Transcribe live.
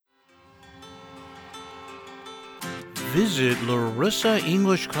Visit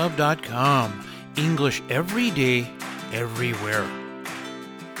larissaenglishclub.com. English every day, everywhere.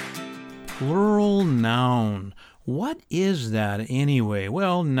 Plural noun. What is that anyway?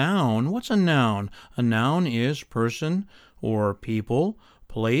 Well, noun. What's a noun? A noun is person or people,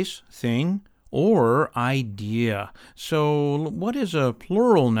 place, thing, or idea. So what is a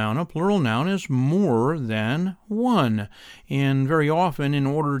plural noun? A plural noun is more than one. And very often, in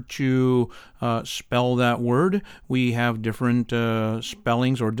order to spell that word, we have different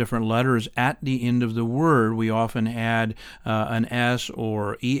spellings or different letters at the end of the word. We often add an S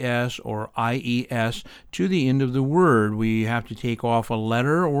or ES or IES to the end of the word. We have to take off a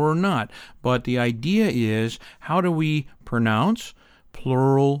letter or not. But the idea is, how do we pronounce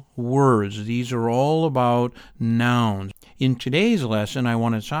plural words? These are all about nouns. In today's lesson, I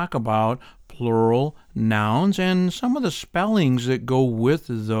want to talk about plural nouns and some of the spellings that go with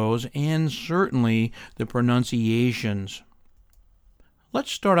those, and certainly the pronunciations.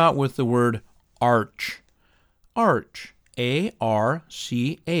 Let's start out with the word arch. Arch,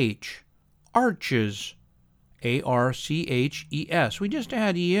 A-R-C-H. Arches, A-R-C-H-E-S. We just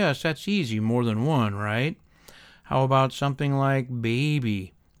add E-S, that's easy, more than one, right? How about something like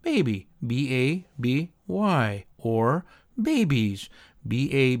baby? Baby, B-A-B-Y. Or babies,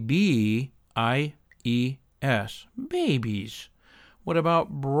 B-A-B-I-E-S. Babies. What about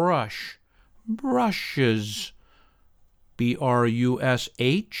brush? Brushes,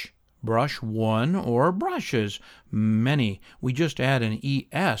 B-R-U-S-H. Brush, one, or brushes, many. We just add an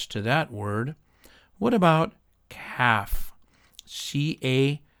E-S to that word. What about calf?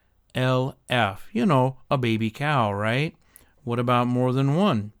 C-A-F. L-F, a baby cow, right? What about more than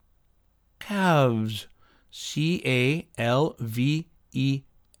one? Calves, C-A-L-V-E-S.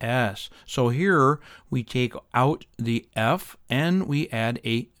 So here we take out the F and we add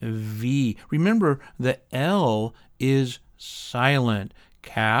a V. Remember, the L is silent.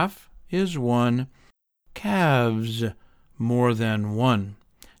 Calf is one. Calves, more than one.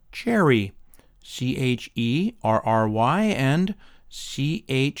 Cherry, C-H-E-R-R-Y, and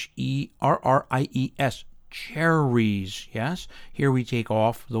C-H-E-R-R-I-E-S, cherries, yes? Here we take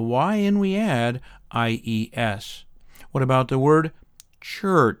off the Y and we add I-E-S. What about the word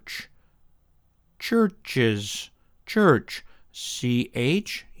church? Churches, church,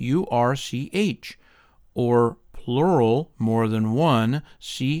 C-H-U-R-C-H, or plural, more than one,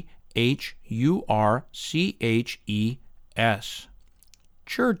 C-H-U-R-C-H-E-S.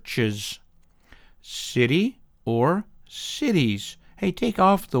 Churches. City or cities. Hey, take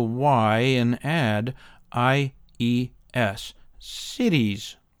off the Y and add I-E-S.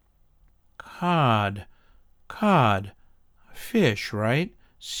 Cities. Cod. Cod. Fish, right?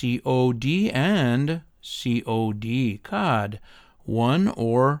 C-O-D and C-O-D. Cod. One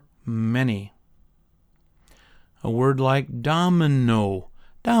or many. A word like domino.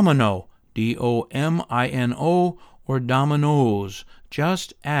 Domino. D-O-M-I-N-O, or dominoes.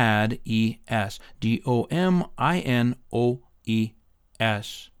 Just add E-S. D-O-M-I-N-O-E-S.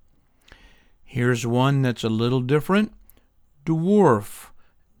 Here's one that's a little different. Dwarf.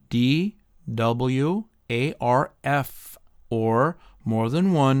 D-W-A-R-F, or more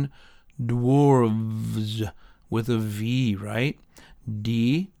than one, dwarves, with a V, right?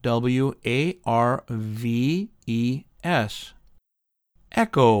 D-W-A-R-V-E-S.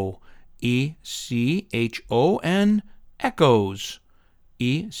 Echo. E-C-H-O-N, echoes.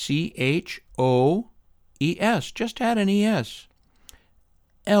 E-C-H-O-E-S. Just add an E-S.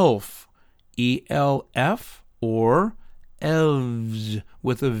 Elf. E-L-F, or elves,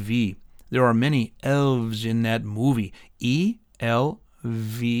 with a V. There are many elves in that movie. E-L-V-E-S.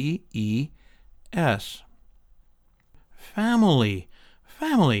 Family.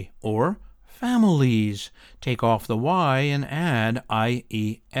 Family, or families. Take off the Y and add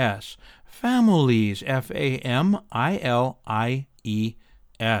I-E-S. Families, F-A-M-I-L-I-E-S.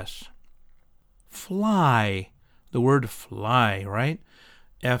 Fly, the word fly, right?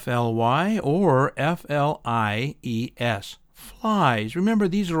 F-L-Y or F-L-I-E-S. Flies. Remember,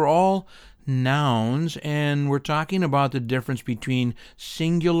 these are all nouns, and we're talking about the difference between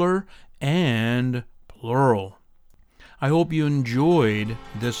singular and plural. I hope you enjoyed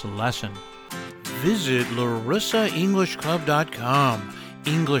this lesson. Visit larissaenglishclub.com.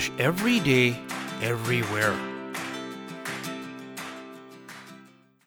 English every day, everywhere.